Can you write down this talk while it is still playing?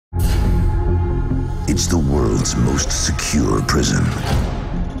It's the world's most secure prison.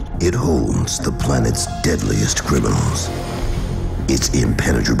 It holds the planet's deadliest criminals. It's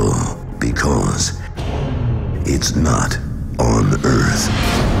impenetrable because it's not on Earth.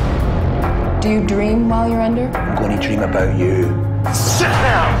 Do you dream while you're under? I'm going to dream about you. Sit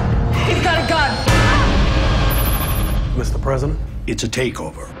down! He's got a gun! Mr. President, it's a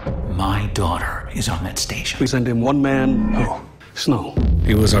takeover. My daughter is on that station. We sent him one man. Oh, Snow.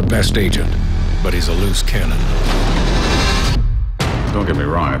 He was our best agent, but he's a loose cannon. Don't get me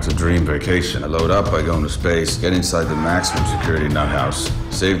wrong, it's a dream vacation. I load up, I go into space, get inside the maximum security nut house,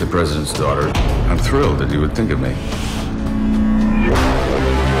 save the president's daughter. I'm thrilled that you would think of me.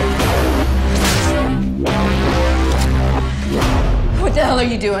 What the hell are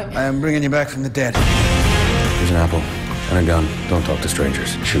you doing? I am bringing you back from the dead. Here's an apple and a gun. Don't talk to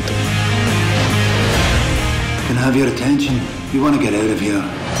strangers. Shoot them. Can I have your attention? You want to get out of here.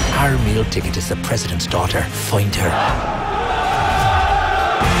 Our meal ticket is the president's daughter. Find her.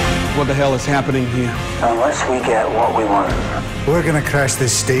 What the hell is happening here? Unless we get what we want. We're gonna crash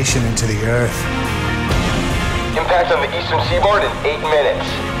this station into the earth. Impact on the eastern seaboard in 8 minutes.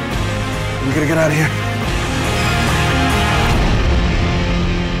 We gotta get out of here.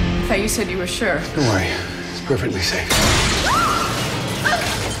 I thought you said you were sure. Don't worry, it's perfectly safe.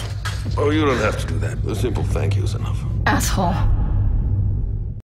 Oh, you don't have to do that. A simple thank you is enough. Asshole.